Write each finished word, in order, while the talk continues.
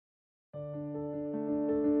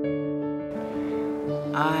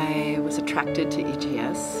I was attracted to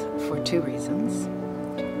EGS for two reasons.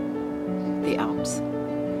 The Alps,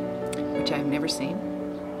 which I've never seen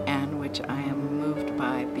and which I am moved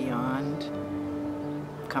by beyond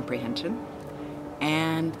comprehension,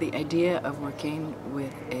 and the idea of working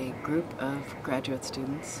with a group of graduate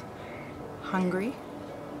students hungry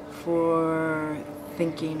for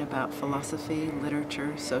thinking about philosophy,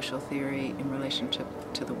 literature, social theory in relationship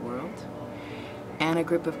to the world, and a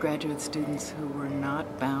group of graduate students who were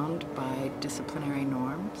not bound by disciplinary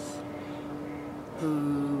norms,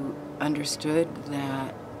 who understood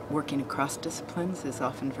that working across disciplines is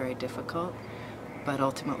often very difficult, but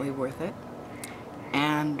ultimately worth it.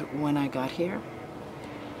 And when I got here,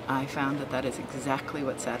 I found that that is exactly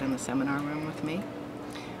what sat in the seminar room with me.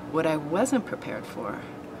 What I wasn't prepared for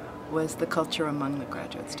was the culture among the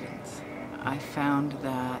graduate students. I found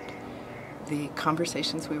that the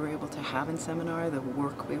conversations we were able to have in seminar, the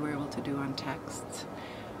work we were able to do on texts,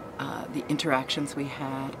 the interactions we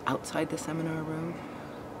had outside the seminar room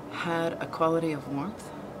had a quality of warmth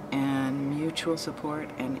and mutual support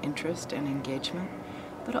and interest and engagement,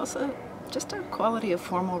 but also just a quality of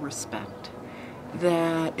formal respect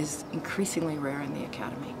that is increasingly rare in the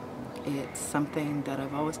academy. It's something that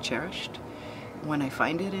I've always cherished when I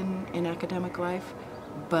find it in academic life,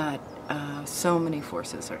 but so many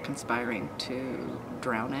forces are conspiring to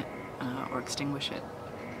drown it or extinguish it.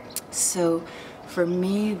 So for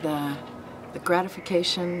me, the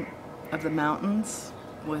gratification of the mountains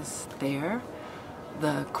was there.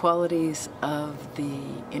 The qualities of the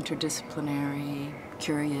interdisciplinary,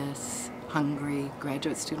 curious, hungry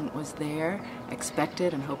graduate student was there. I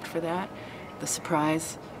expected and hoped for that. The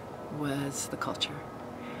surprise was the culture.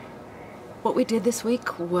 What we did this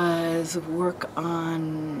week was work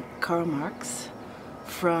on Karl Marx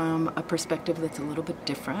from a perspective that's a little bit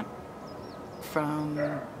different from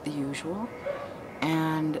the usual,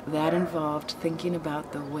 and that involved thinking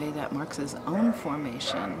about the way that Marx's own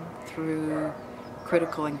formation through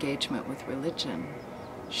critical engagement with religion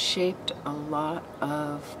shaped a lot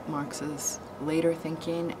of Marx's later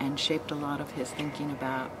thinking and shaped a lot of his thinking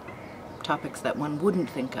about topics that one wouldn't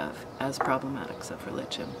think of as problematics of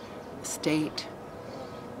religion. State,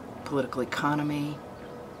 political economy,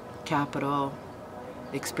 capital,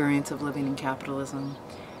 the experience of living in capitalism.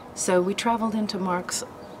 So we traveled into Marx,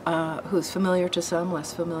 who's familiar to some,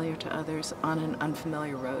 less familiar to others, on an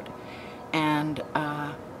unfamiliar road. And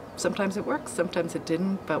sometimes it works, sometimes it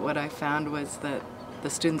didn't, but what I found was that the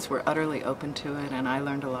students were utterly open to it, and I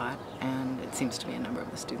learned a lot, and it seems to me a number of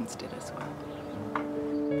the students did as well.